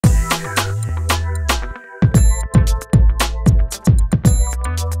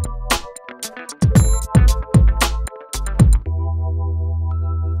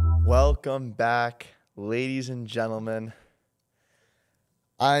Welcome back, ladies and gentlemen.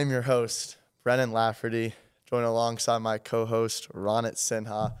 I'm your host, Brennan Lafferty, joined alongside my co-host, Ronit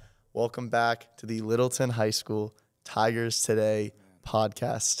Sinha. Welcome back to the Littleton High School Tigers Today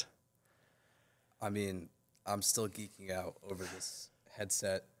podcast. I mean, I'm still geeking out over this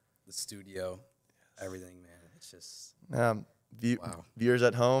headset, the studio, everything, man. It's just, wow. Viewers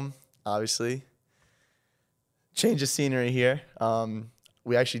at home, obviously. Change of scenery here.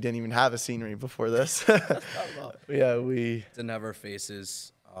 We actually didn't even have a scenery before this. We didn't have our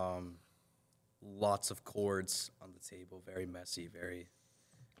faces. Lots of cords on the table. Very messy. Very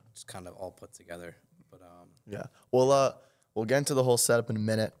just kind of all put together. But yeah, we'll get into the whole setup in a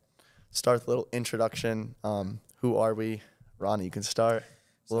minute. Start with a little introduction. Who are we? Ronnie, you can start.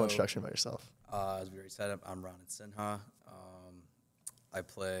 A little introduction about yourself. As we already said, I'm Ronit Sinha. I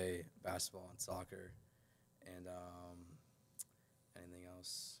play basketball and soccer, and anything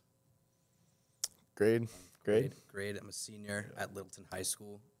else. Grade. I'm a senior at Littleton High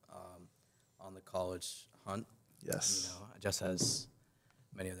School, on the college hunt. Yes. You know, just as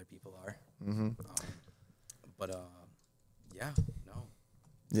many other people are. Mm-hmm.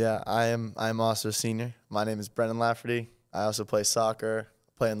 Yeah, I'm also a senior. My name is Brendan Lafferty. I also play soccer,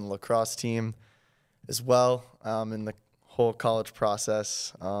 play on the lacrosse team as well, in the whole college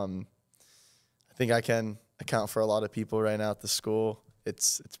process. I think I can account for a lot of people right now at the school.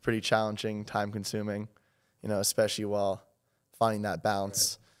 It's pretty challenging, time-consuming, especially while finding that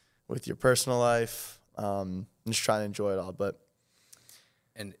balance with your personal life, and just trying to enjoy it all.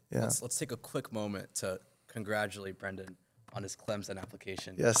 Let's take a quick moment to congratulate Brendan on his Clemson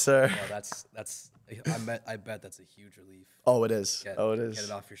application. Yes, sir. I bet that's a huge relief. Oh, it is. Get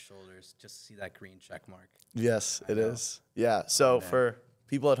it off your shoulders. Just see that green check mark. Yes, it is. Yeah. So for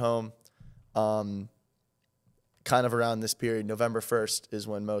people at home, kind of around this period, November 1st is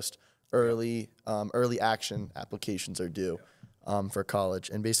when most early action applications are due for college.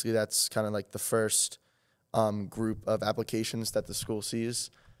 And basically that's kind of like the first group of applications that the school sees.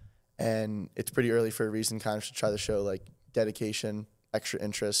 And it's pretty early for a reason, kind of to try to show like dedication, extra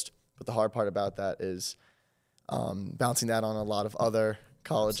interest. But the hard part about that is bouncing that on a lot of other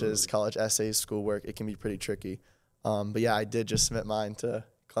colleges, college essays, schoolwork. It can be pretty tricky. But yeah, I did just submit mine to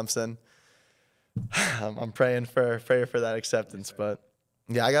Clemson. I'm praying for that acceptance. But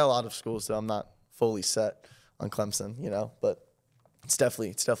yeah, I got a lot of schools, so I'm not fully set on Clemson, but it's definitely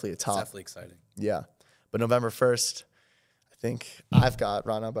a top. It's definitely exciting. Yeah. But November 1st, I think I've got,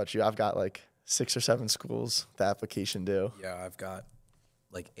 Ron, how about you? I've got like 6 or 7 schools the application due. Yeah, I've got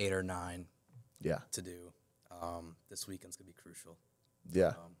like 8 or 9 to do. This weekend's going to be crucial.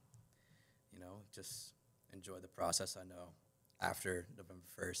 Yeah. Just enjoy the process. I know after November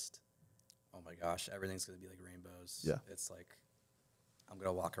 1st, oh my gosh, everything's going to be like rainbows. Yeah. It's like I'm going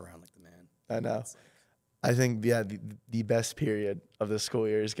to walk around like the man. I know. I think, the best period of the school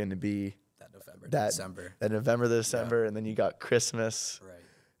year is going to be December. That November, December, and then you got Christmas. Right.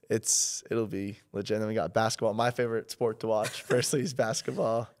 It'll be legit. And then we got basketball. My favorite sport to watch, personally, is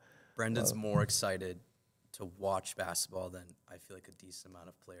basketball. Brendan's more excited to watch basketball than I feel like a decent amount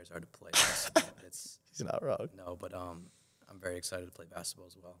of players are to play basketball. He's not wrong. No, but I'm very excited to play basketball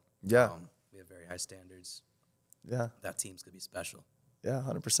as well. Yeah. We have very high standards. Yeah. That team's going to be special. Yeah,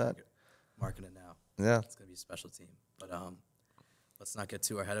 100%. Marking it now. Yeah. It's going to be a special team. But let's not get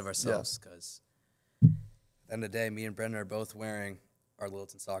too ahead of ourselves because at the end of the day, me and Brendan are both wearing our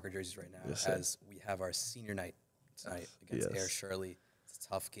Littleton soccer jerseys right now as we have our senior night tonight against Air Shirley. It's a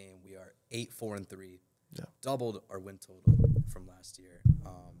tough game. We are 8-4-3. Yeah. Doubled our win total from last year.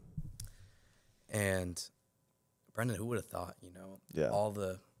 And Brendan, who would have thought,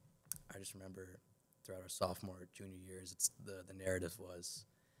 I just remember throughout our sophomore, junior years, it's the narrative was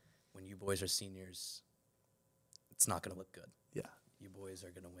when you boys are seniors, it's not going to look good. Yeah. You boys are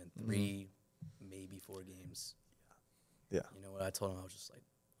going to win 3, maybe 4 games. Yeah. You know what I told him? I was just like,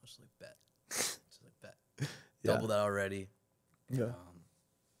 bet. Bet. Double that already. Yeah. And,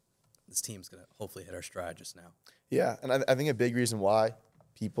 this team's going to hopefully hit our stride just now. Yeah, and I think a big reason why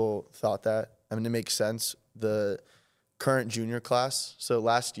people thought that, it makes sense, the current junior class, so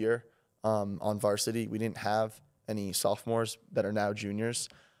last year on varsity, we didn't have any sophomores that are now juniors,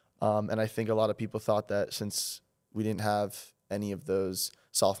 and I think a lot of people thought that since we didn't have any of those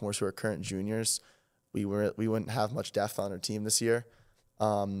sophomores who are current juniors, we wouldn't have much depth on our team this year,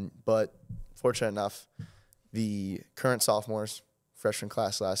 but fortunate enough, the current sophomores, freshman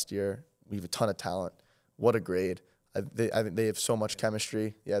class last year, we have a ton of talent. What a grade. I think they have so much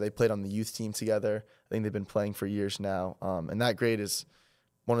chemistry. Yeah, they played on the youth team together. I think they've been playing for years now. And that grade is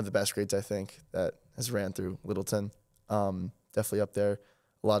one of the best grades, I think, that has ran through Littleton. Definitely up there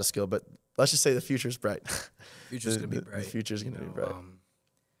a lot of skill. But let's just say the future's bright. Future's gonna be bright. The future's gonna be bright.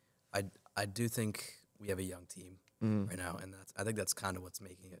 I do think we have a young team right now, and I think that's kind of what's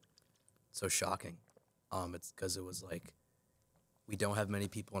making it so shocking. It's because it was like we don't have many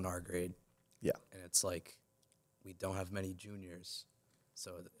people in our grade. Yeah. And it's like we don't have many juniors,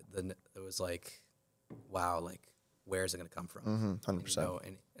 so it was like, wow, like where is it gonna come from?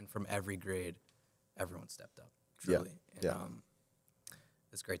 100%. And from every grade, everyone stepped up. Truly. And,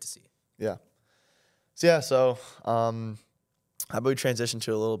 it's great to see. Yeah. So how about we transition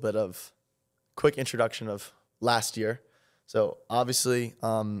to a little bit of quick introduction of last year. So obviously,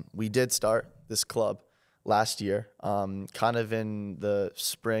 we did start this club last year, kind of in the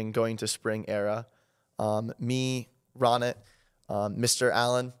spring, going to spring era. Me, Ronit, Mr.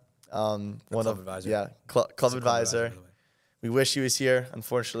 Allen, Club advisor. Club advisor. We wish he was here.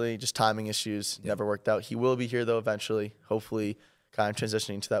 Unfortunately, just timing issues never worked out. He will be here though eventually. Hopefully, kind of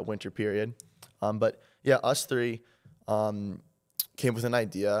transitioning to that winter period. But yeah, us three came with an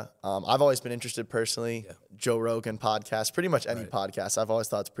idea. I've always been interested personally. Yeah. Joe Rogan podcast, pretty much any podcast. I've always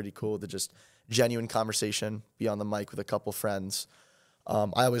thought it's pretty cool to just genuine conversation, be on the mic with a couple friends.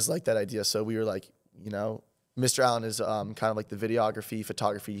 I always liked that idea. So we were like, you know, Mr. Allen is kind of like the videography,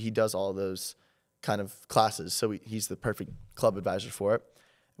 photography. He does all those kind of classes. So he's the perfect club advisor for it.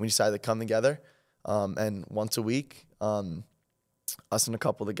 We decided to come together and once a week, us and a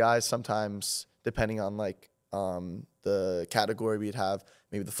couple of the guys, sometimes depending on like the category, we'd have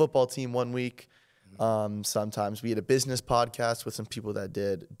maybe the football team one week. Sometimes we had a business podcast with some people that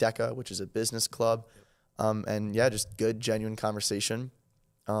did DECA, which is a business club. And yeah, just good, genuine conversation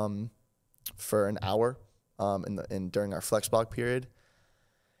for an hour during our flex block period.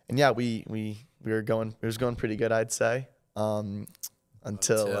 And yeah, we were going, it was going pretty good, I'd say.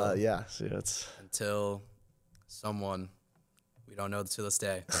 Until someone, we don't know to this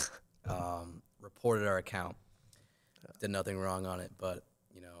day, reported our account. Did nothing wrong on it, but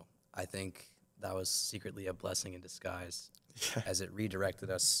you know, I think that was secretly a blessing in disguise, as it redirected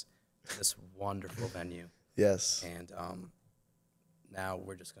us to this wonderful venue. Yes. And now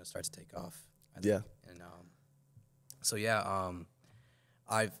we're just gonna start to take off. I think. Yeah. And so yeah,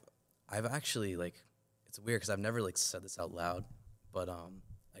 I've actually, like, it's weird because I've never like said this out loud, but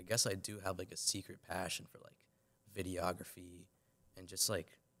I guess I do have like a secret passion for like videography and just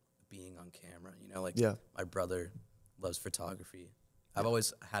like being on camera. You know, like my brother loves photography. I've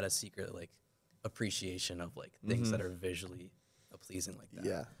always had a secret like appreciation of like things that are visually pleasing like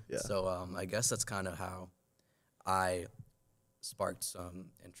that. Yeah. So I guess that's kind of how I sparked some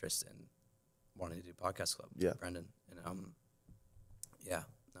interest in wanting to do podcast club with Brendan. And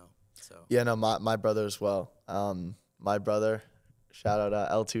my brother as well. My brother, shout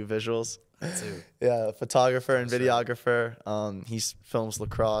out L2 Visuals. L2. Yeah, photographer and videographer. He films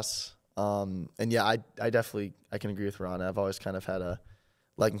lacrosse. And yeah, I definitely can agree with Ron. I've always kind of had a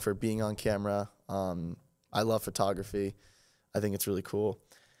liking for being on camera. I love photography. I think it's really cool.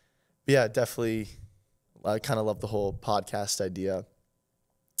 But yeah, definitely, I kind of love the whole podcast idea.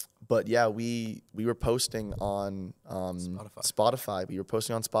 But yeah, we were posting on Spotify. We were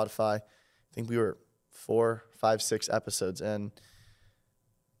posting on Spotify. I think we were 4, 5, 6 episodes in.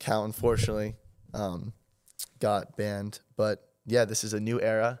 Count, unfortunately, got banned. But yeah, this is a new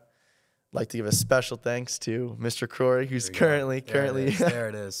era. I'd like to give a special thanks to Mr. Crory, who's currently there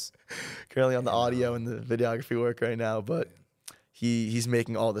it is. Currently on the audio and the videography work right now. But he's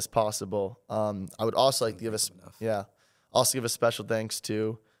making all this possible. I would also like to give give a special thanks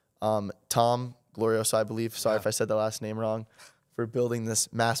to Tom Glorioso, I believe. Sorry if I said the last name wrong, for building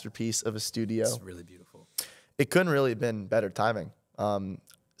this masterpiece of a studio. It's really beautiful. It couldn't really have been better timing.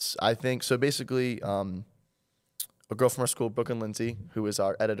 I think so. Basically, a girl from our school, Brooklyn Lindsay, who is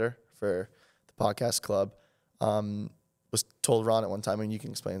our editor for the podcast club, was told Ron at one time, and you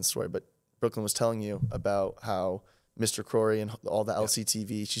can explain the story, but Brooklyn was telling you about how Mr. Crory and all the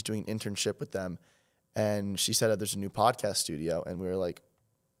LCTV, she's doing an internship with them, and she said there's a new podcast studio, and we were like,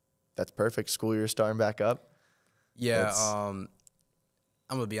 that's perfect. School year starting back up. Yeah, I'm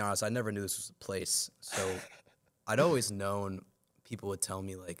gonna be honest. I never knew this was a place, so I'd always known people would tell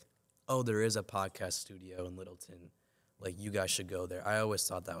me like, "Oh, there is a podcast studio in Littleton. Like, you guys should go there." I always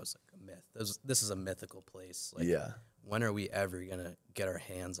thought that was like a myth. This is a mythical place. Like, when are we ever gonna get our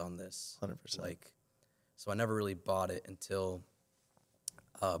hands on this? 100%. Like, so I never really bought it until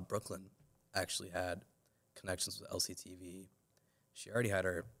Brooklyn actually had connections with LCTV. She already had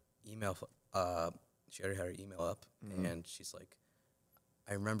her email. Up, and she's like,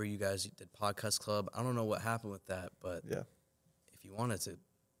 "I remember you guys did podcast club. I don't know what happened with that, but if you wanted to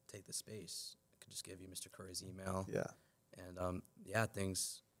take the space, I could just give you Mr. Curry's email. Yeah, And yeah,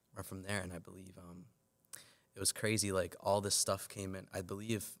 things went from there. And I believe it was crazy. Like all this stuff came in. I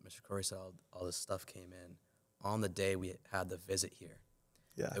believe Mr. Corey said all this stuff came in on the day we had the visit here.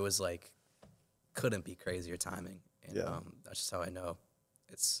 Yeah. It was like couldn't be crazier timing. And that's just how I know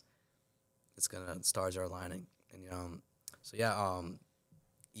it's gonna stars are aligning. And so yeah,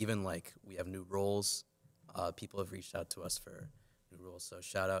 even like we have new roles. People have reached out to us for new roles. So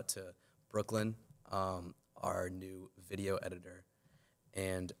shout out to Brooklyn, our new video editor,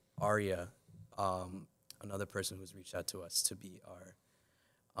 and Aria, another person who's reached out to us to be our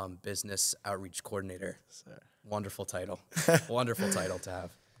business outreach coordinator. Sir. Wonderful title. Wonderful title to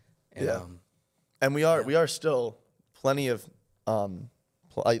have. And, yeah. And we are still plenty of,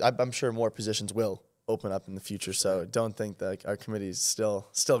 I'm sure more positions will open up in the future. So don't think that our committee is still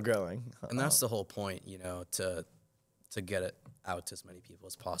growing. And that's the whole point, to get it out to as many people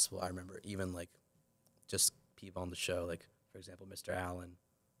as possible. I remember even like just people on the show, like for example, Mr. Allen.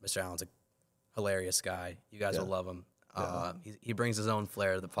 Mr. Allen's a hilarious guy. You guys will love him. Yeah. He brings his own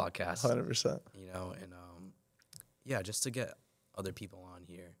flair to the podcast. 100%. And yeah, just to get other people on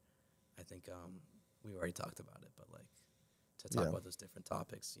here. I think we already talked about it, but like to talk about those different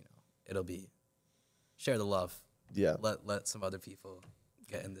topics, it'll be share the love. Yeah. Let some other people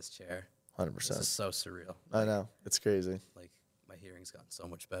get in this chair. 100%. This is so surreal. I know. It's crazy. Like my hearing's gotten so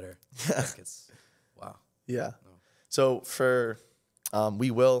much better. Like it's wow. Yeah. No. So for we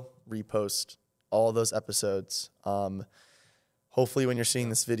will repost all those episodes. Hopefully when you're seeing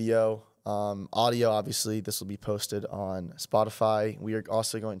this video, audio, obviously, this will be posted on Spotify. We are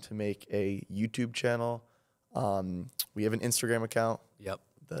also going to make a YouTube channel. We have an Instagram account. Yep.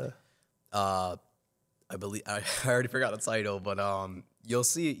 I believe I already forgot the title, but you'll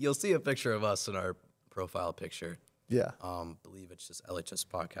see a picture of us in our profile picture. Yeah. Believe it's just LHS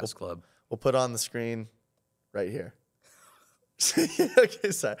Podcast Club. We'll put on the screen right here.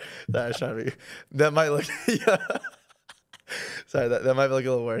 Okay, sorry. That might look sorry, that might look a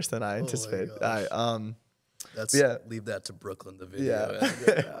little worse than I anticipated. All right, leave that to Brooklyn, the video.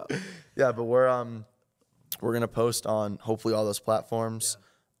 Yeah. Yeah, but we're gonna post on hopefully all those platforms.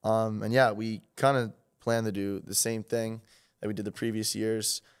 Yeah. And yeah, we kind of plan to do the same thing that we did the previous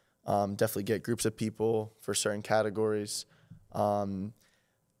years. Definitely get groups of people for certain categories.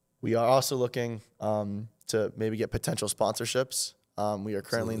 We are also looking to maybe get potential sponsorships. We are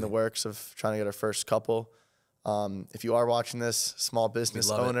currently in the works of trying to get our first couple. If you are watching this, small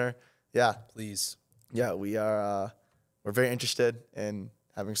business owner, please. Yeah, we're very interested in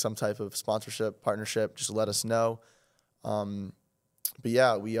having some type of sponsorship, partnership. Just let us know. But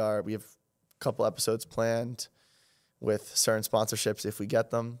yeah, we have a couple episodes planned with certain sponsorships if we get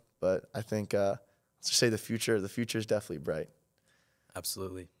them. But I think let's just say the future is definitely bright.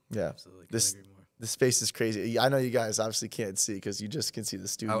 Absolutely. Yeah. Absolutely. Couldn't agree more. This space is crazy. I know you guys obviously can't see because you just can see the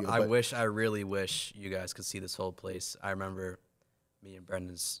studio. I really wish you guys could see this whole place. I remember me and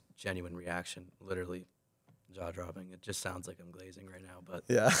Brendan's genuine reaction, literally jaw-dropping. It just sounds like I'm glazing right now, but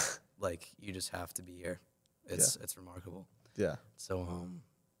yeah, like you just have to be here. It's remarkable. Yeah. So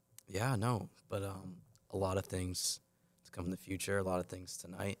but a lot of things to come in the future. A lot of things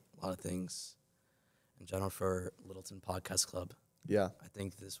tonight. A lot of things in general for Littleton Podcast Club. Yeah. I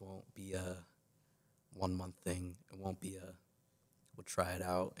think this won't be a 1 month thing. It won't be we'll try it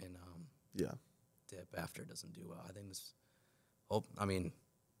out and dip after it doesn't do well. I think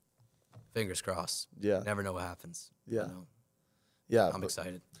fingers crossed. Yeah. You never know what happens. Yeah. Yeah. I'm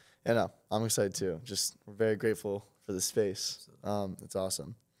excited. Yeah, no, I'm excited too. We're very grateful for the space. It's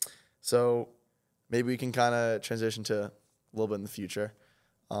awesome. So maybe we can kind of transition to a little bit in the future.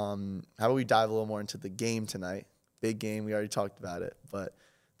 How about we dive a little more into the game tonight? Big game. We already talked about it, but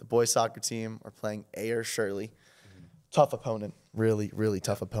the boys soccer team are playing Ayer Shirley. Mm-hmm. Tough opponent. Really, really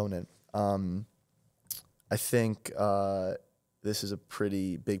tough opponent. I think this is a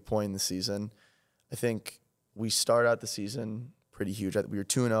pretty big point in the season. I think we start out the season pretty huge. We were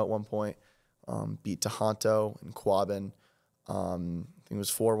 2-0 at one point, beat Tohoto and Quabbin. I think it was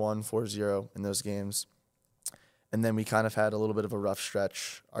 4-1, 4-0 in those games. And then we kind of had a little bit of a rough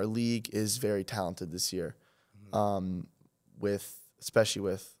stretch. Our league is very talented this year, especially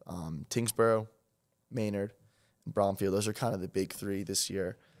with Tingsboro, Maynard, and Bromfield. Those are kind of the big three this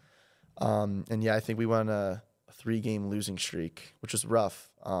year. And yeah, I think we went on a 3-game losing streak, which was rough.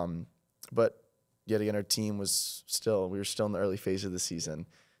 But yet again, our team we were still in the early phase of the season.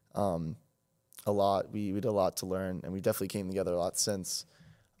 We did a lot to learn, and we definitely came together a lot since.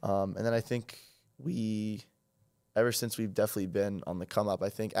 And then I think ever since we've definitely been on the come up. I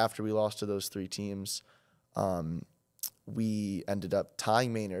think after we lost to those 3 teams, we ended up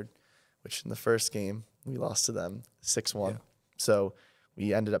tying Maynard, which in the first game We lost to them 6-1. Yeah. So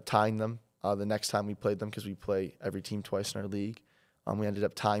we ended up tying them the next time we played them, because we play every team twice in our league. We ended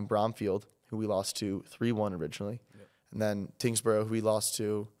up tying Bromfield, who we lost to 3-1 originally. Yep. And then Tingsboro, who we lost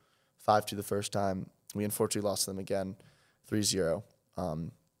to 5-2 the first time. We unfortunately lost to them again 3-0.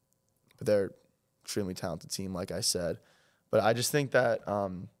 But they're extremely talented team, like I said. But I just think that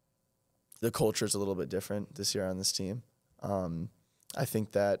the culture is a little bit different this year on this team. I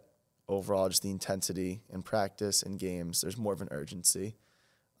think that overall, just the intensity in practice and games, there's more of an urgency.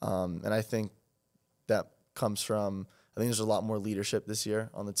 And I think that comes from, I think there's a lot more leadership this year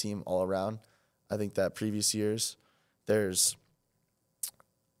on the team all around. I think that previous years, there was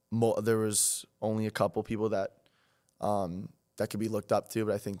only a couple people that could be looked up to,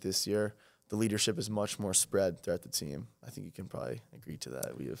 but I think this year the leadership is much more spread throughout the team. I think you can probably agree to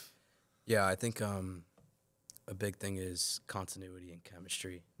that. Yeah, I think a big thing is continuity and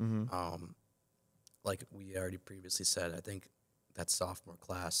chemistry. Mm-hmm. Like we already previously said, I think that sophomore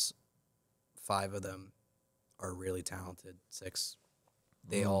class, 5 of them are really talented. 6,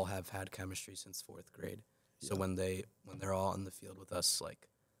 they all have had chemistry since 4th grade. So when they're all in the field with us, like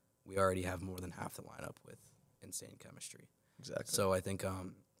we already have more than half the lineup with insane chemistry. Exactly. So I think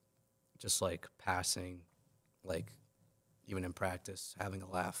just like passing, like even in practice, having a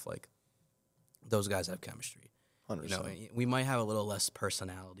laugh, like those guys have chemistry. 100%. You know, we might have a little less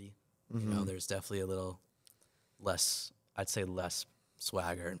personality. You know, there's definitely a little less, I'd say less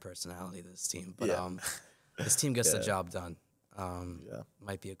swagger and personality to this team. But this team gets the job done.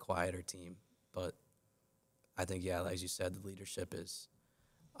 Might be a quieter team, but I think, as you said, the leadership is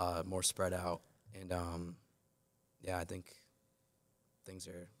more spread out. And,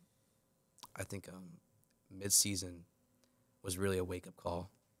 I think mid-season was really a wake-up call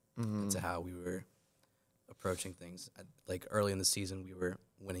into how we were approaching things. Like early in the season, we were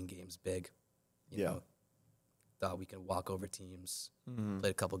winning games big. You know, thought we could walk over teams,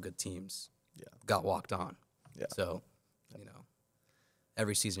 played a couple good teams, got walked on. Yeah. So, you know,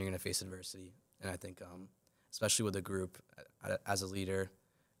 every season you're going to face adversity. And I think, especially with a group, as a leader,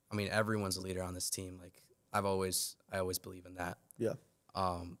 I mean, everyone's a leader on this team. Like, I always believe in that. Yeah.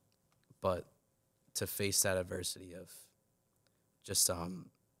 But to face that adversity of just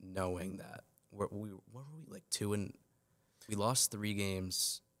knowing that what were we like 2 and we lost 3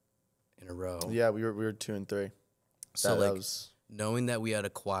 games in a row. Yeah, we were 2 and 3. So that was knowing that we had a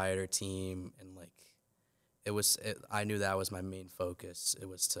quieter team and like I knew that was my main focus. It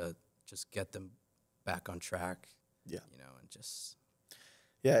was to just get them back on track. Yeah. You know, and just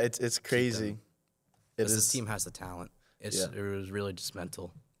it's crazy. This team has the talent. It was really just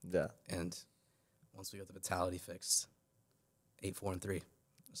mental. Yeah. And once we got the mentality fixed, 8-4-3.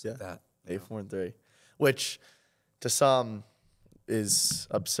 Just like that. 8-4-3. Which to some is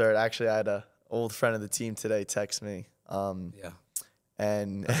absurd. Actually, I had an old friend of the team today text me.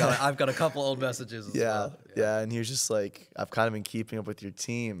 And I've got a couple old messages as well. Yeah, and he was just like, I've kind of been keeping up with your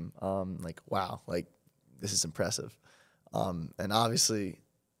team. Like, wow, like this is impressive. And obviously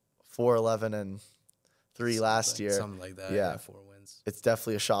 4-11-3 last year. Something like that. Yeah, 4 wins. It's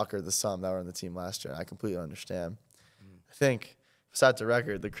definitely a shocker to some that were on the team last year. I completely understand. I think, besides the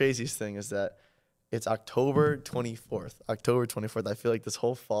record, the craziest thing is that it's October 24th. October 24th. I feel like this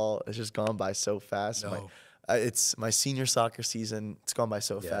whole fall has just gone by so fast. No. It's my senior soccer season. It's gone by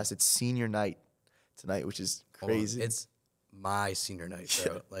so fast. It's senior night tonight, which is crazy. It's my senior night,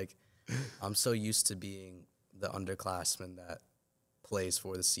 bro. Like, I'm so used to being the underclassman that plays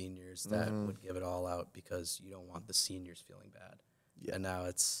for the seniors that would give it all out because you don't want the seniors feeling bad. Yeah. And now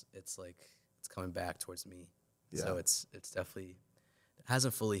it's like it's coming back towards me. Yeah. So it's definitely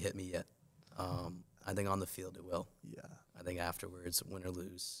hasn't fully hit me yet. I think on the field it will. Yeah. I think afterwards, win or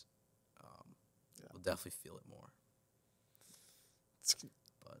lose, we'll definitely feel it more.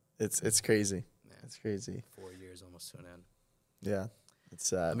 It's crazy. Man, it's crazy. 4 years almost to an end. Yeah. It's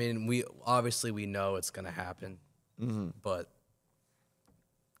sad. I mean, we know it's gonna happen, but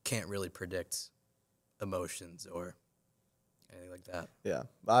can't really predict emotions or anything like that. Yeah,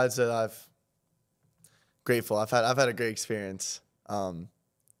 I'd say grateful. I've had a great experience on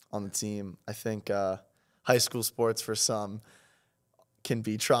the team. I think high school sports for some can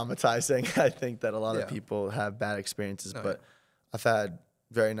be traumatizing. I think that a lot of people have bad experiences, but I've had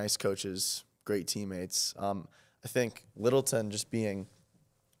very nice coaches, great teammates. I think Littleton, just being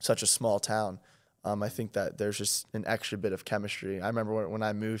such a small town, I think that there's just an extra bit of chemistry. I remember when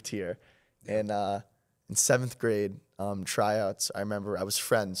I moved here, and in 7th grade tryouts, I remember I was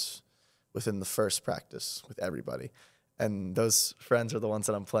friends within the first practice with everybody, and those friends are the ones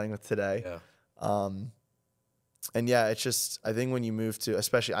that I'm playing with today. Yeah. And yeah, it's just, I think when you move to,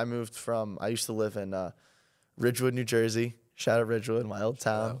 especially I used to live in Ridgewood, New Jersey. Shout out Ridgewood, my old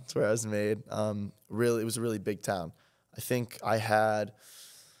town. That's where I was made. Really, it was a really big town. I think I had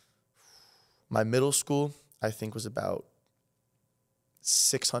my middle school, I think was about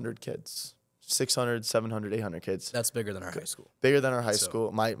 600 kids. 600, 700, 800 kids. That's bigger than our high school. Bigger than our high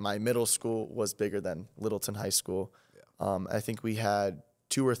school. My middle school was bigger than Littleton High School. Yeah. I think we had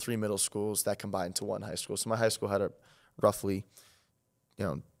 2 or 3 middle schools that combined to one high school. So my high school had roughly,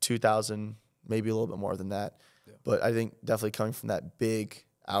 2,000, maybe a little bit more than that. Yeah. But I think definitely coming from that big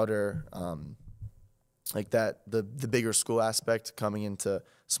outer, like that, the bigger school aspect, coming into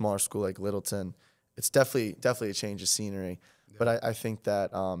smaller school like Littleton, it's definitely a change of scenery. Yeah. But I think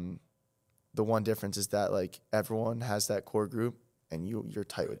that the one difference is that like everyone has that core group, and you're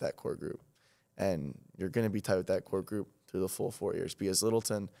tight with that core group, and you're gonna be tight with that core group through the full 4 years. Because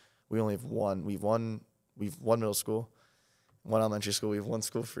Littleton, we only have one. We've one middle school, one elementary school. We have one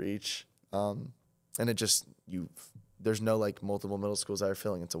school for each, and it just there's no like multiple middle schools that are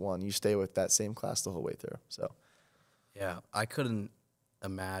filling into one. You stay with that same class the whole way through. So, yeah, I couldn't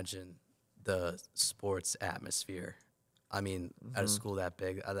imagine the sports atmosphere. I mean, at a school that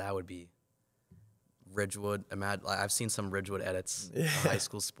big, that would be Ridgewood. I've seen some Ridgewood edits of high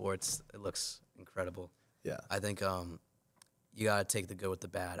school sports. It looks incredible. Yeah. I think you got to take the good with the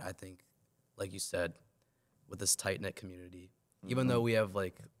bad. I think, like you said, with this tight-knit community, even though we have,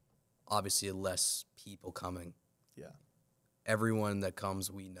 like, obviously less people coming, everyone that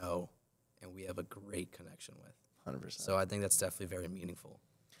comes we know, and we have a great connection with. 100%. So I think that's definitely very meaningful.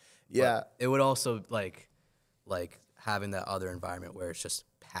 Yeah. But it would also, like having that other environment where it's just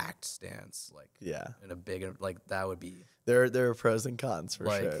packed stands, like in a big, like that would be. There are pros and cons for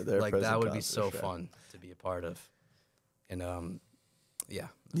sure. That would be so fun to be a part of, and yeah.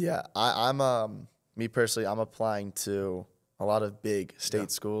 Yeah, I'm me personally, I'm applying to a lot of big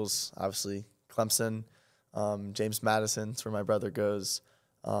state schools. Obviously, Clemson, James Madison's where my brother goes,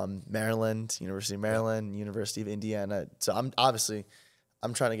 Maryland, University of Maryland, University of Indiana. So I'm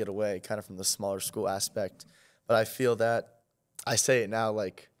trying to get away kind of from the smaller school aspect. But I feel that, I say it now,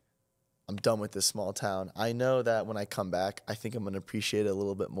 like, I'm done with this small town. I know that when I come back, I think I'm going to appreciate it a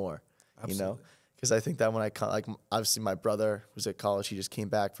little bit more, Absolutely. Because I think that when I come, like, obviously my brother who's at college, he just came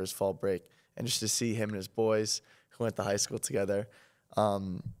back for his fall break, and just to see him and his boys who went to high school together, I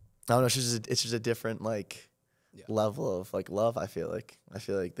don't know, it's just a different, like, level of, like, love, I feel like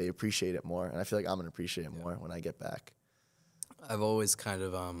they appreciate it more, and I feel like I'm going to appreciate it more when I get back. I've always kind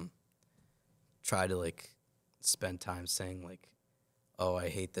of tried to, like, spend time saying, like, oh, I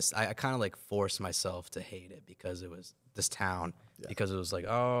hate this. I kind of, like, forced myself to hate it because it was this town, because it was like,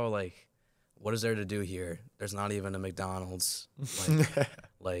 oh, like, what is there to do here? There's not even a McDonald's.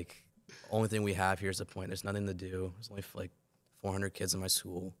 Like, only thing we have here is a point. There's nothing to do. There's only, like, 400 kids in my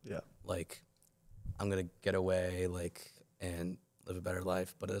school. Yeah. Like, I'm going to get away, like, and live a better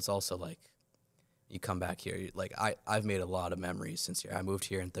life. But it's also, like, you come back here. Like, I've made a lot of memories since here. I moved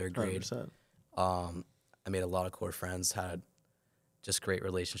here in 3rd grade. 100%. I made a lot of core friends, had just great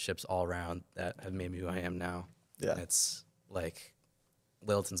relationships all around that have made me who I am now. Yeah. And it's like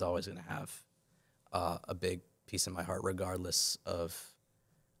Littleton's always going to have a big piece in my heart, regardless of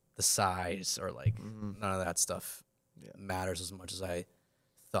the size or like none of that stuff matters as much as I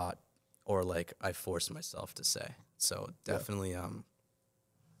thought or like I forced myself to say. So definitely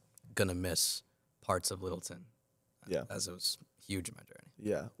going to miss parts of Littleton. As it was huge in my journey.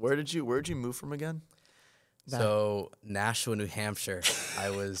 Yeah. Where'd you move from again? So Nashua, New Hampshire. I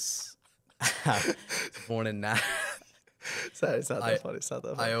was born in Nashua. It's not that funny. It's not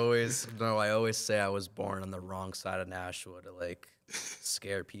that funny. I always say I was born on the wrong side of Nashua to like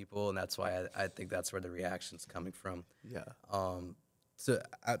scare people, and that's why I think that's where the reaction's coming from. Yeah.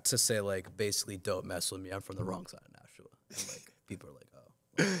 To say like basically don't mess with me. I'm from the wrong side of Nashua, and like people are like,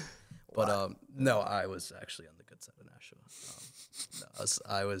 oh. But no, I was actually on the good side of Nashua.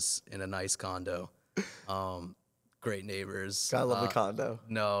 I was in a nice condo. Great neighbors. Gotta love the condo.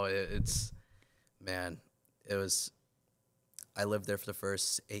 No, it was. I lived there for the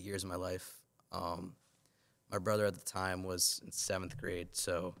first 8 years of my life. My brother at the time was in 7th grade,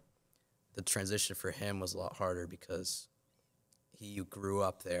 so the transition for him was a lot harder because he grew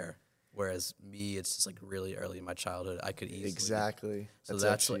up there. Whereas me, it's just like really early in my childhood. I could easily. Exactly. So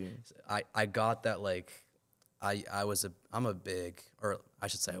that's like, I got that like, I'm a big, or I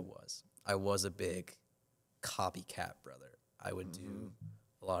should say I was a big copycat brother. I would do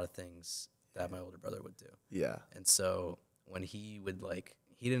a lot of things that my older brother would do. Yeah. And so when he would like,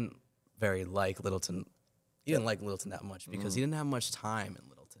 he didn't like Littleton that much because he didn't have much time in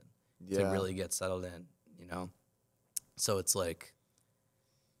Littleton to really get settled in, you know? So it's like,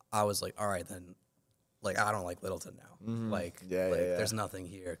 I was like, all right, then, like, I don't like Littleton now. Like, there's nothing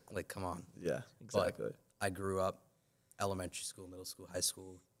here. Like, come on. Yeah, exactly. But I grew up elementary school, middle school, high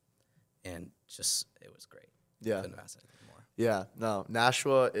school, and just, it was great. Yeah. Couldn't ask anything more. Yeah, no,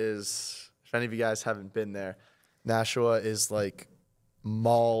 Nashua is, if any of you guys haven't been there, Nashua is like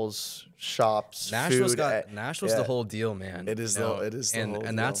malls, shops, Nashua's food. Nashua's the whole deal, man. It is it is the whole deal.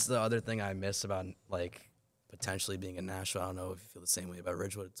 And that's the other thing I miss about, like, potentially being in Nashua. I don't know if you feel the same way about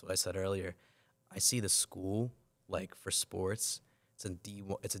Ridgewood. It's what I said earlier. I see the school, like, for sports. It's a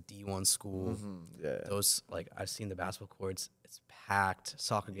D1 school. Yeah. Those, like, I've seen the basketball courts. It's packed.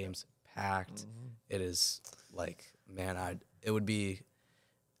 Soccer games packed. It is like, man, it would be.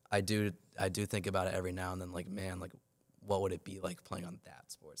 I do think about it every now and then. Like, man, like, what would it be like playing on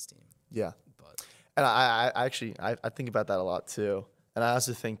that sports team? Yeah. But And I actually think about that a lot too. And I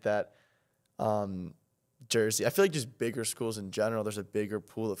also think that Jersey, I feel like just bigger schools in general, there's a bigger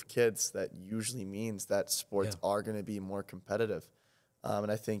pool of kids that usually means that sports are going to be more competitive.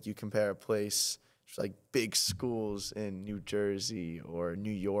 And I think you compare a place like big schools in New Jersey or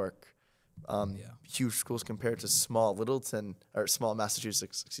New York, huge schools compared to small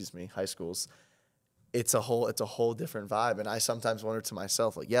Massachusetts, high schools. It's a whole different vibe. And I sometimes wonder to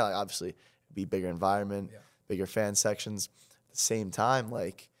myself, like, like, obviously it'd be bigger environment, bigger fan sections. At the same time,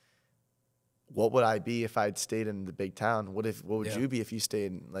 like, what would I be if I'd stayed in the big town? What would you be if you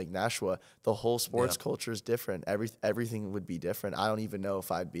stayed in like Nashua? The whole sports culture is different. Everything would be different. I don't even know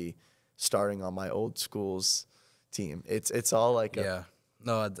if I'd be starting on my old school's team. It's all like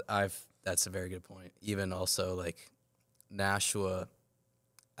that's a very good point. Even also, like, Nashua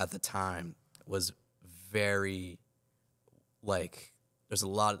at the time was very, like,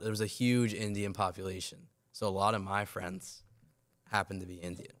 there was a huge Indian population. So a lot of my friends happened to be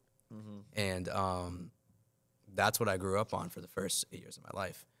Indian. And that's what I grew up on for the first 8 years of my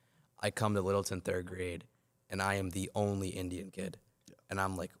life. I come to Littleton 3rd grade, and I am the only Indian kid. And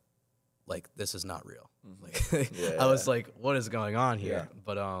I'm like, this is not real. Like, I was like, what is going on here?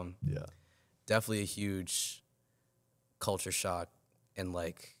 But definitely a huge culture shock, and,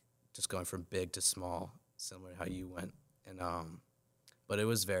 like, just going from big to small, similar to how you went. And but it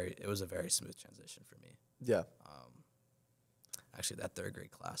was a very smooth transition for me. Yeah. Actually, that 3rd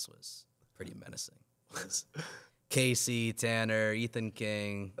grade class was pretty menacing. It was Casey, Tanner, Ethan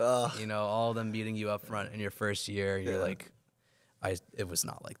King, all of them beating you up front in your first year. You're like, it was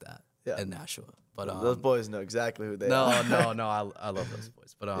not like that in Nashua. But those boys know exactly who they are. No, I love those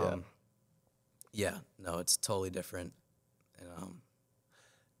boys. But no, it's totally different. And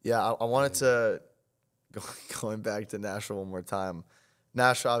I wanted to going back to Nashua one more time.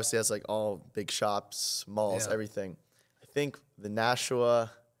 Nashua obviously has like all big shops, malls, everything. I think the Nashua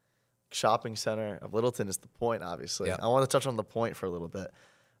shopping center of Littleton is the Point, obviously. I want to touch on the Point for a little bit.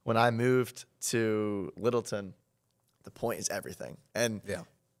 When I moved to Littleton, the Point is everything. And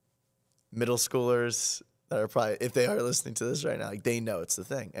middle schoolers that are probably, if they are listening to this right now, like, they know it's the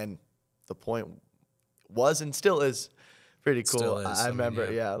thing. And the Point was and still is pretty cool. Still is. I remember,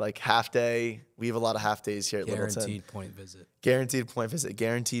 like half day. We have a lot of half days here at Littleton. Guaranteed point visit. Guaranteed point visit.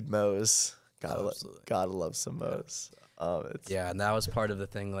 Guaranteed Moe's. Gotta love some Moe's. And that was part of the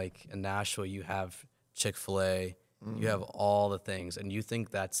thing. Like, in Nashua, you have Chick-fil-A, you have all the things, and you think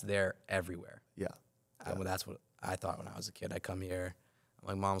that's there everywhere. And that's what I thought when I was a kid. I come here, I'm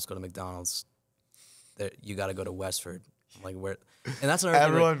like, Mom, let's go to McDonald's. You got to go to Westford. I'm like, where? And that's another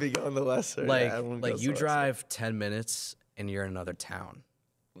everyone thing, be going to Westford. Like you drive 10 minutes and you're in another town.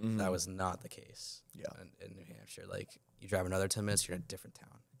 That was not the case. In New Hampshire, like, you drive another 10 minutes, you're in a different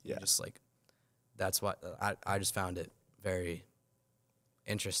town. You just, like, that's why I just found it very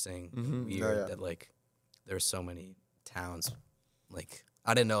interesting, weird that, like, there's so many towns. Like,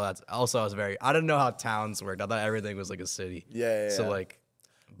 I didn't know that. Also, I didn't know how towns worked. I thought everything was like a city. So like,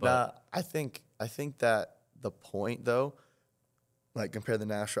 but I think that the Point, though, like, compared to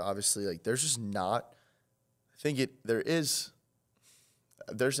Nashua, obviously, like, there's just not.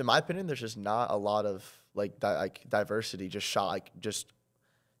 There's in my opinion, there's just not a lot of like diversity. Just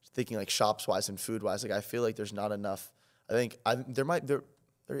thinking like shops wise and food wise. Like, I feel like there's not enough. There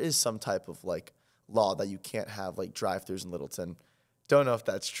is some type of like law that you can't have like drive-throughs in Littleton. Don't know if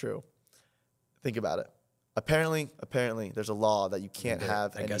that's true. Think about it. Apparently, there's a law that you can't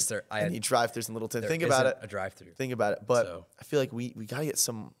have any drive-throughs in Littleton. Think about it. A drive-through. Think about it. But I feel like we gotta get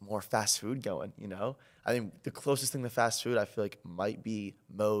some more fast food going. I think the closest thing to fast food I feel like might be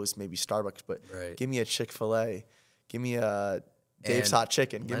Moe's, maybe Starbucks. But give me a Chick-fil-A, give me a Dave's Hot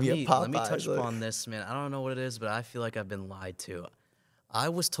Chicken, give me a Popeyes. Let me touch upon this, man. I don't know what it is, but I feel like I've been lied to. I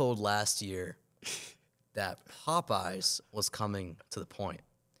was told last year that Popeyes was coming to the Point.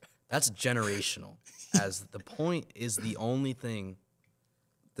 That's generational, as the Point is the only thing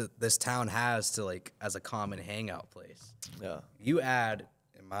that this town has to like as a common hangout place. Yeah. You add,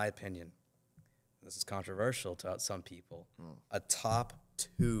 in my opinion, this is controversial to some people, a top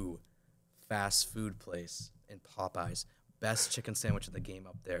 2 fast food place in Popeyes, best chicken sandwich of the game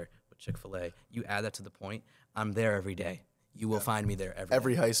up there with Chick-fil-A. You add that to the Point, I'm there every day. You will find me there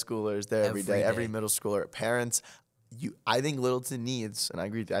every day. High schooler is there every day. Every middle schooler, parents. I think Littleton needs, and I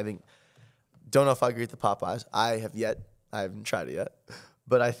agree. Don't know if I agree with the Popeyes. I haven't tried it yet,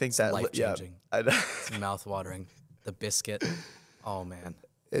 but I think It's that life-changing. Yeah, It's mouth-watering. The biscuit, oh man,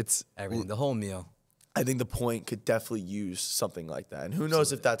 it's everything. The whole meal. I think the Point could definitely use something like that, and who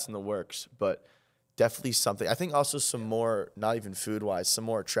knows if that's in the works, but definitely something. I think also some more, not even food-wise, some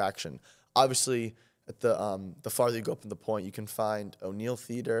more attraction. Obviously, at the farther you go up in the Point, you can find O'Neill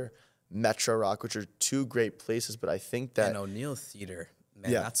Theater, Metro Rock, which are 2 great places. But I think that And O'Neill Theater,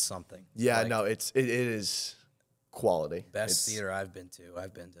 man, that's something. Yeah, Like, no, it is quality. Best theater I've been to.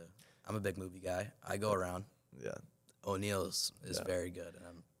 I'm a big movie guy. I go around. Yeah. O'Neill's is very good, and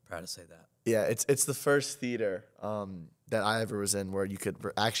I'm proud to say that. Yeah, it's the first theater that I ever was in where you could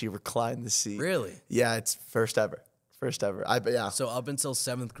actually recline the seat. Really? Yeah, it's first ever. First ever. Yeah. So up until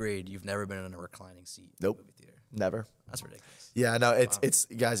 7th grade, you've never been in a reclining seat. Nope. In a movie theater. Never. That's ridiculous. Yeah, no, it's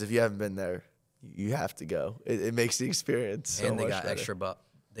guys, if you haven't been there, you have to go. It makes the experience so And they much got better.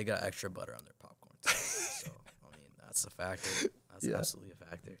 They got extra butter on their popcorn too. So I mean, that's a factor. That's absolutely a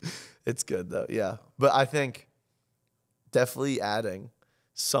factor. It's good though, yeah. But I think definitely adding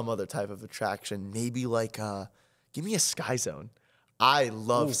some other type of attraction, maybe like give me a Sky Zone. I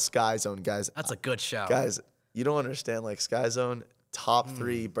love Sky Zone, guys. That's a good shout. Guys, you don't understand, like Sky Zone, top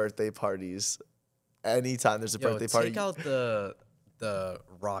 3 birthday parties. Anytime there's a birthday party. Take out the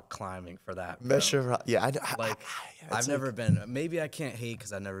rock climbing for that. Bro. Measure rock. Yeah, I've never been. Maybe I can't hate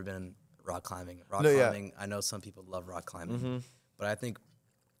because I've never been rock climbing. Climbing. I know some people love rock climbing, but I think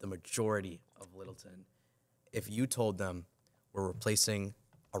the majority of Littleton, if you told them we're replacing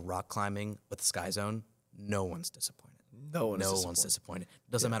a rock climbing with Sky Zone, no one's disappointed. No one's disappointed.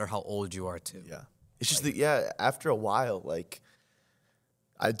 Doesn't matter how old you are, too. Yeah. It's just after a while, like,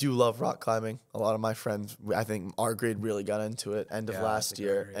 I do love rock climbing. A lot of my friends, I think our grade really got into it end of last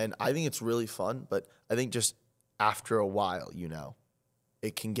year. And I think it's really fun, but I think just after a while,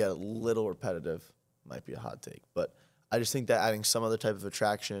 it can get a little repetitive. Might be a hot take. But I just think that adding some other type of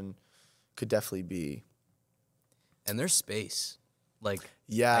attraction could definitely be. And there's space. Like,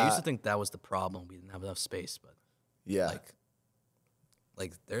 yeah. I used to think that was the problem. We didn't have enough space, but yeah.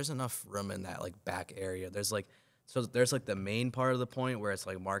 Like there's enough room in that like back area. There's like the main part of the Point where it's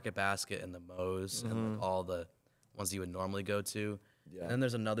like Market Basket and the Moe's and like all the ones you would normally go to. Yeah. And then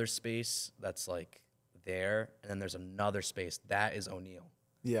there's another space that's like there, and then there's another space that is O'Neill.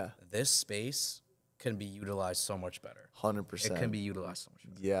 Yeah. This space can be utilized so much better. 100%. It can be utilized so much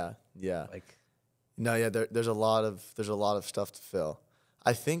better. Yeah. Yeah. Like, no, yeah. There's a lot of stuff to fill.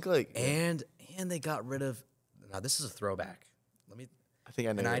 I think like and they got rid of. Now this is a throwback. I think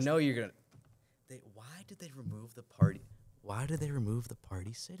I know. And I know you're gonna. Why did they remove the party? Why did they remove the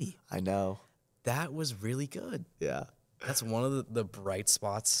Party City? I know. That was really good. Yeah. That's one of the bright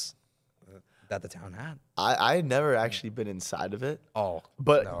spots that the town had. I had never actually been inside of it. Oh,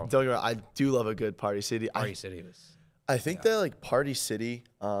 but no. don't get me wrong, I do love a good Party City. Party City was. I think that like Party City,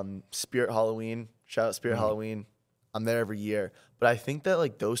 Spirit Halloween, shout out Spirit Halloween. I'm there every year, but I think that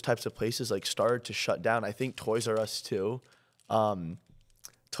like those types of places like started to shut down. I think Toys R Us too.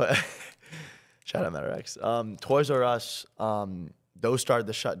 Shout out Meta X. Toys R Us, those started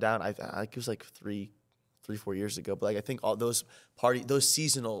to shut down. I think it was like 4 years ago. But like I think all those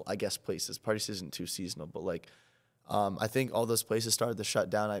seasonal, I guess, places. Party City isn't too seasonal, but like I think all those places started to shut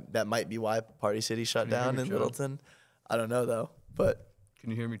down. That might be why Party City shut down in Littleton. I don't know though. But can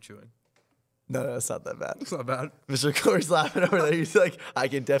you hear me chewing? No, it's not that bad. It's not bad. Mr. Corey's laughing over there. He's like, I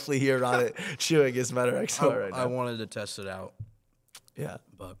can definitely hear on it chewing his Meta X right now. I wanted to test it out. Yeah,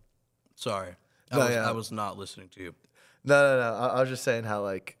 but sorry. I was not listening to you. No. I was just saying how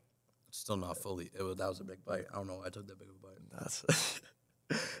like it's still not fully. That was a big bite. I don't know why I took that big of a bite.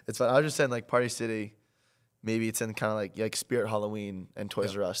 It's fine. I was just saying like Party City, maybe it's in kind of like Spirit Halloween and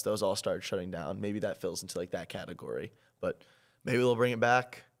Toys R Us. Those all started shutting down. Maybe that fills into like that category. But maybe they'll bring it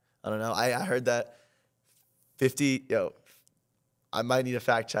back. I don't know. I heard that 50. I might need a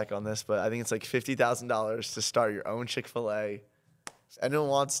fact check on this, but I think it's like $50,000 to start your own Chick-fil-A. If anyone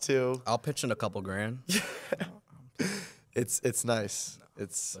wants to, I'll pitch in a couple grand. It's nice.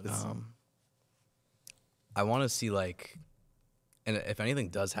 It's I want to see like And if anything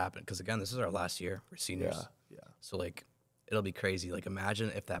does happen, because again, this is our last year. We're seniors. Yeah. So like, it'll be crazy. Like,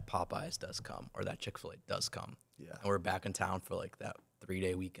 imagine if that Popeyes does come or that Chick-fil-A does come. Yeah. And we're back in town for like that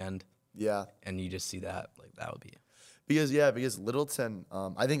 3-day weekend. Yeah. And you just see that, like, that would be. Because Littleton,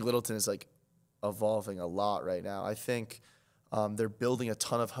 I think Littleton is like evolving a lot right now. I think they're building a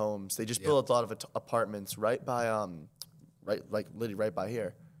ton of homes. They just built a lot of apartments right by literally right by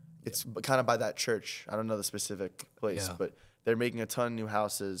here. It's kind of by that church. I don't know the specific place, but they're making a ton of new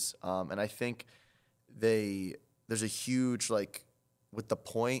houses. And I think there's a huge, like, with the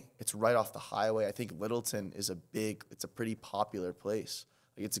Point, it's right off the highway. I think Littleton is it's a pretty popular place.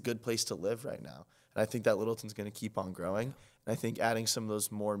 Like, it's a good place to live right now. And I think that Littleton's going to keep on growing. And I think adding some of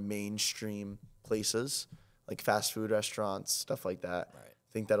those more mainstream places, like fast food restaurants, stuff like that, I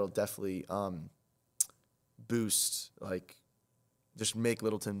think that'll definitely boost, like, just make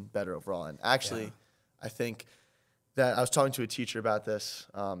Littleton better overall. And actually, I think that I was talking to a teacher about this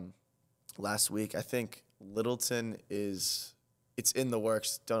last week. I think Littleton it's in the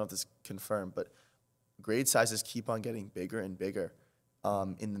works. Don't know if this is confirmed, but grade sizes keep on getting bigger and bigger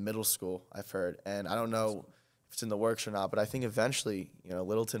in the middle school, I've heard. And I don't know if it's in the works or not, but I think eventually,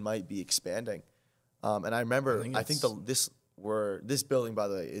 Littleton might be expanding. And I remember, this building, by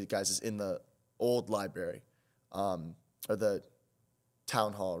the way, guys, is in the old library, or the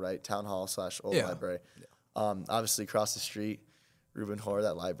town hall, right? Town hall / old library. Yeah. Obviously, across the street, Reuben Hoare,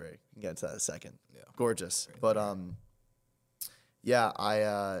 that library. We can get into that in a second. Yeah. Gorgeous. Great. But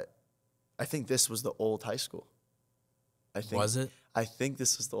I think this was the old high school. Was it? I think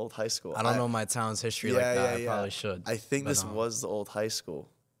this was the old high school. I don't know my town's history like that. I probably should. I think this was the old high school.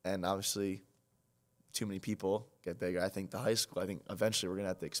 And obviously, too many people get bigger. I think eventually we're going to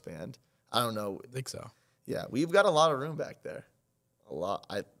have to expand. I don't know. I think so. Yeah, we've got a lot of room back there. A lot.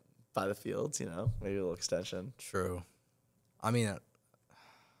 By the fields, maybe a little extension. True. I mean,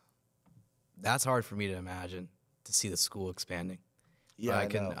 that's hard for me to imagine, to see the school expanding. Yeah,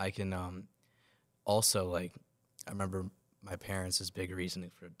 but I can also, like, I remember my parents' big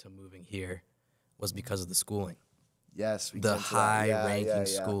reasoning to moving here was because of the schooling. Yes. The high-ranking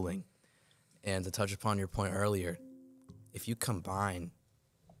schooling. And to touch upon your point earlier, if you combine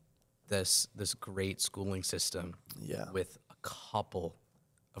this great schooling system with a couple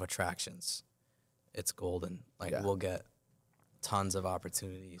of attractions, it's golden. Like, we'll get tons of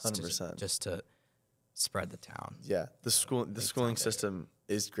opportunities 100%. Just to spread the town. Yeah, the schooling system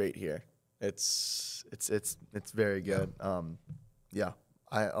is great here. It's very good.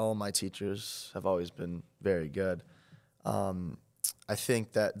 All my teachers have always been very good. I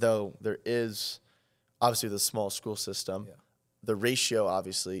think that though there is obviously the small school system, the ratio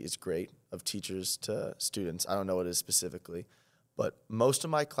obviously is great of teachers to students. I don't know what it is specifically, but most of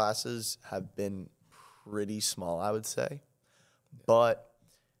my classes have been pretty small, I would say. But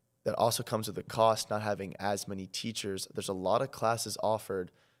that also comes with the cost, not having as many teachers. There's a lot of classes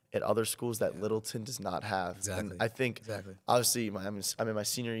offered at other schools that Littleton does not have. Exactly. And I think, obviously, I'm in my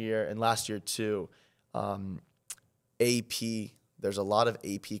senior year, and last year too, AP, there's a lot of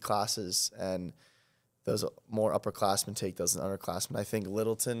AP classes, and those more upperclassmen take those than underclassmen. I think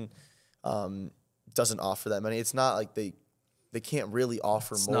Littleton doesn't offer that many. It's not like they can't really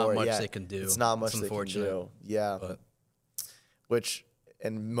offer more. It's not much they can do. It's not much they can do. Yeah.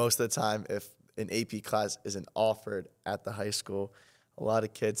 And most of the time, if an AP class isn't offered at the high school, a lot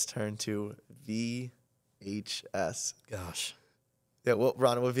of kids turn to VHS. Gosh. Yeah, well,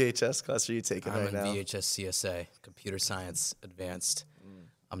 Ron, what VHS class are you taking right now? I'm in VHS CSA, Computer Science Advanced.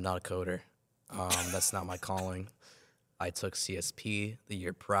 I'm not a coder. That's not my calling. I took CSP the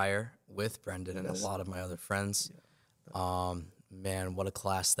year prior with Brendan and a lot of my other friends. Man, what a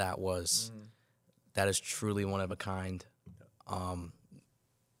class that was. That is truly one of a kind.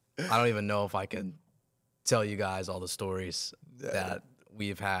 I don't even know if I can tell you guys all the stories that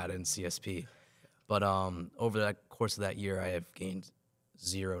we've had in CSP. But over the course of that year, I have gained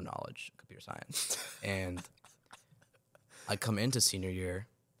zero knowledge of computer science. And I come into senior year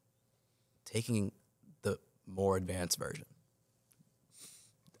taking the more advanced version.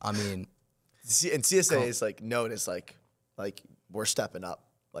 I mean... And CSA is like known as like we're stepping up.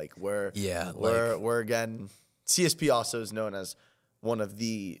 Like we're again... CSP also is known as one of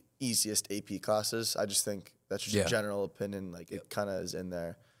the easiest AP classes. I just think that's just a general opinion. Like it kind of is in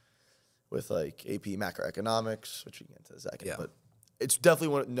there with like AP macroeconomics, which we can get into in a second. Yeah. But it's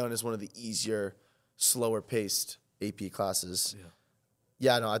definitely known as one of the easier, slower paced AP classes.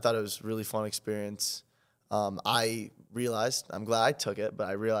 Yeah, no, I thought it was a really fun experience. I realized, I'm glad I took it, but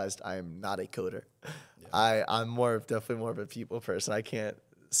I realized I am not a coder. I'm definitely more of a people person. I can't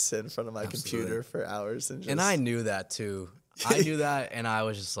sit in front of my computer for hours and just... And I knew that too. I knew that, and I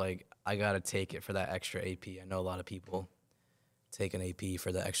was just like, I got to take it for that extra AP. I know a lot of people take an AP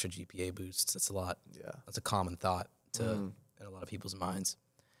for the extra GPA boosts. That's a lot. Yeah. That's a common thought in a lot of people's minds.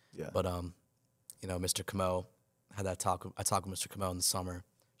 Yeah. But, you know, Mr. Camo had that talk. I talked with Mr. Camo in the summer.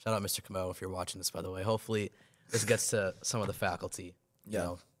 Shout out Mr. Camo if you're watching this, by the way. Hopefully this gets to some of the faculty. You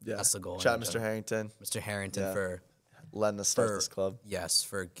know, that's the goal. Shout out Mr. Harrington. Mr. Harrington for letting us start this club. Yes,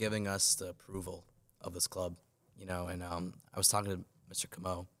 for giving us the approval of this club. You know, and I was talking to Mr.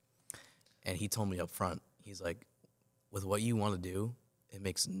 Camo, and he told me up front, he's like, with what you want to do, it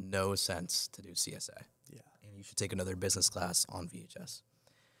makes no sense to do CSA. Yeah. And you should take another business class on VHS.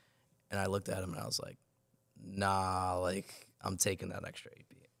 And I looked at him and I was like, nah, like I'm taking that extra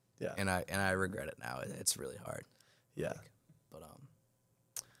AP. Yeah. And I regret it now. It's really hard. Yeah. Like, but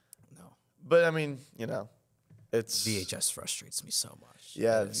no. But I mean, you know, it's VHS frustrates me so much.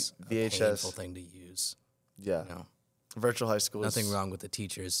 Yeah, it's VHS a painful thing to use. Yeah. You know? Virtual high school. Nothing wrong with the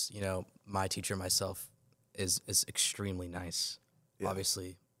teachers. You know, my teacher myself is extremely nice. Yeah.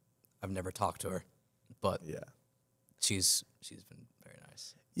 Obviously, I've never talked to her, but Yeah. she's been very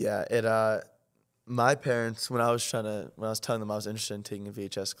nice. Yeah, my parents, when I was telling them I was interested in taking a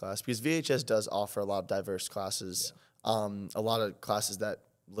VHS class, because VHS does offer a lot of diverse classes, a lot of classes that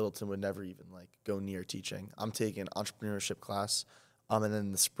Littleton would never even like go near teaching. I'm taking an entrepreneurship class, and then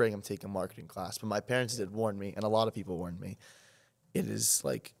in the spring I'm taking a marketing class. But my parents did warn me, and a lot of people warned me. It is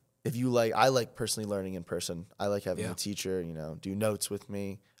like, I like personally learning in person. I like having a teacher, you know, do notes with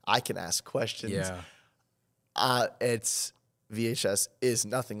me. I can ask questions. Yeah. It's VHS is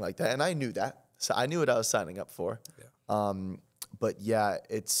nothing like that, and I knew that. So I knew what I was signing up for. Yeah. But yeah,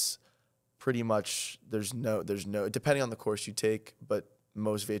 it's pretty much there's no depending on the course you take, but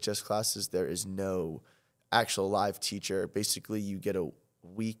most VHS classes there is no actual live teacher. Basically, you get a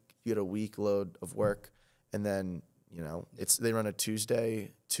week load of work, and then you know they run a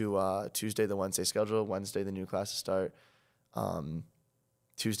Tuesday to Tuesday the Wednesday schedule. Wednesday the new classes start.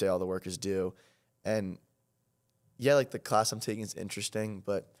 Tuesday all the work is due, and yeah, like the class I'm taking is interesting,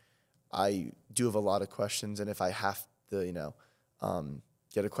 but I do have a lot of questions, and if I have to, you know,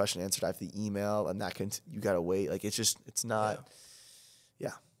 get a question answered, I have to email, and you gotta wait. Like it's not,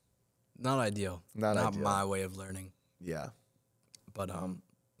 not ideal. Not ideal. My way of learning. Yeah. But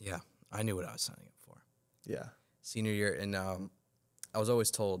yeah, I knew what I was signing up for. Yeah. Senior year, and I was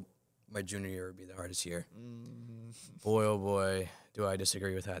always told my junior year would be the hardest year. Boy, oh boy, do I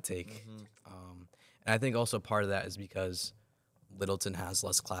disagree with that take. And I think also part of that is because Littleton has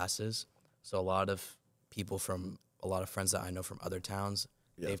less classes, so a lot of friends that I know from other towns,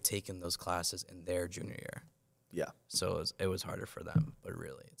 they've taken those classes in their junior year. Yeah. So it was harder for them, but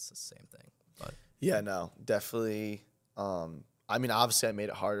really it's the same thing. But yeah, no, definitely. I mean, obviously, I made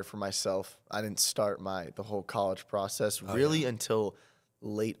it harder for myself. I didn't start the whole college process until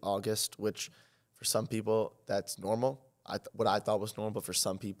late August, which for some people that's normal. What I thought was normal, but for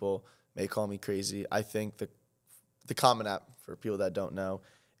some people may call me crazy. I think the Common App, for people that don't know,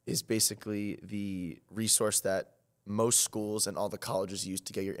 is basically the resource that most schools and all the colleges use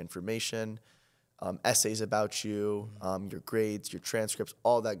to get your information, essays about you, your grades, your transcripts,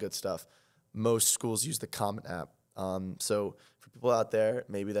 all that good stuff. Most schools use the Common App. So for people out there,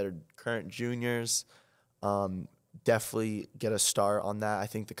 maybe that are current juniors, definitely get a start on that. I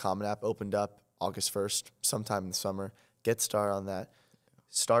think the Common App opened up August 1st, sometime in the summer. Get started on that.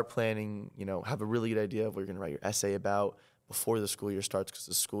 Start planning, you know, have a really good idea of what you're going to write your essay about before the school year starts, because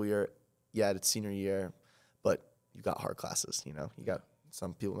the school year, it's senior year, but you got hard classes, you know. You got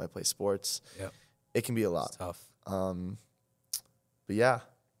some people might play sports. Yep. It can be a lot. It's tough. But yeah,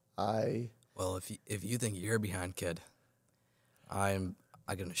 Well, if you think you're behind, kid, I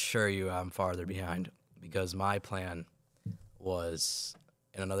can assure you I'm farther behind, because my plan was,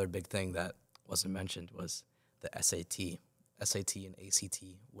 and another big thing that wasn't mentioned was the SAT and ACT,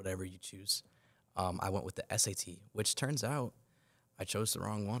 whatever you choose. I went with the SAT, which turns out I chose the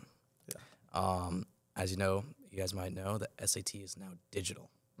wrong one. Yeah. As you know, you guys might know that SAT is now digital,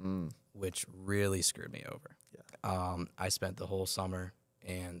 which really screwed me over. Yeah. I spent the whole summer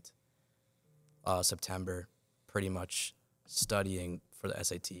and September pretty much studying for the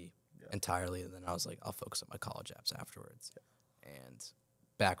SAT entirely, and then I was like, I'll focus on my college apps afterwards. Yeah. And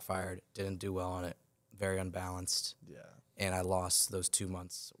backfired, didn't do well on it, very unbalanced. Yeah. And I lost those 2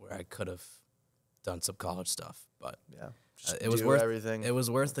 months where I could have done some college stuff, but it was worth everything. It was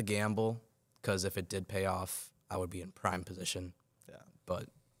worth the gamble, because if it did pay off, I would be in prime position. Yeah. But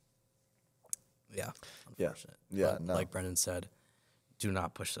unfortunate. Yeah. But like Brendan said, do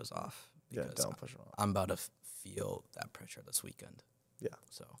not push those off. Yeah, don't push them off. I'm about to feel that pressure this weekend. Yeah.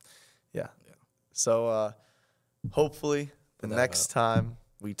 So. Yeah. So hopefully the next time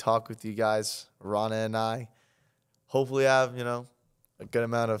we talk with you guys, Rana and I, hopefully have, a good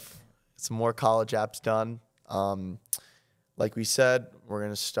amount of some more college apps done. Like we said, we're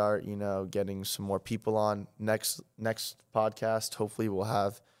going to start, getting some more people on next podcast. Hopefully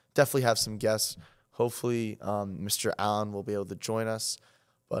we'll definitely have some guests. Hopefully Mr. Allen will be able to join us.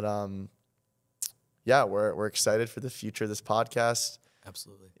 But yeah, we're excited for the future of this podcast.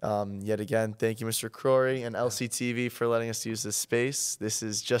 Absolutely. Yet again, thank you, Mr. Crory and LCTV for letting us use this space. This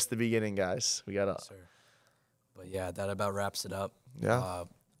is just the beginning, guys. We got to. Yes, sir. But yeah, that about wraps it up. Yeah.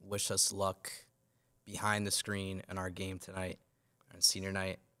 Wish us luck behind the screen in our game tonight on senior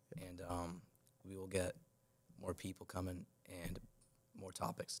night. And we will get more people coming and more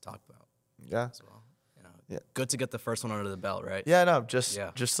topics to talk about. Yeah. As well. Good to get the first one under the belt, right? Yeah, no, just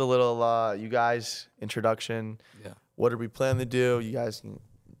a little you guys introduction. Yeah. What do we plan to do? You guys can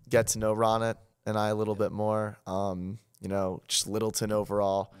get to know Ronit and I a little bit more. Just Littleton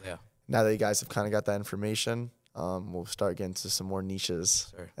overall. Yeah. Now that you guys have kind of got that information, we'll start getting to some more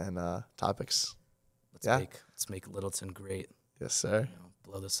niches and topics. Let's make Littleton great. Yes, sir.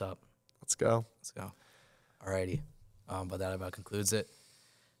 Blow this up. Let's go. Alrighty. But that about concludes it.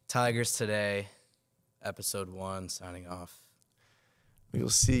 Tigers Today, episode 1, signing off. We will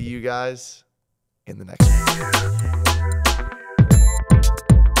see you guys in the next one.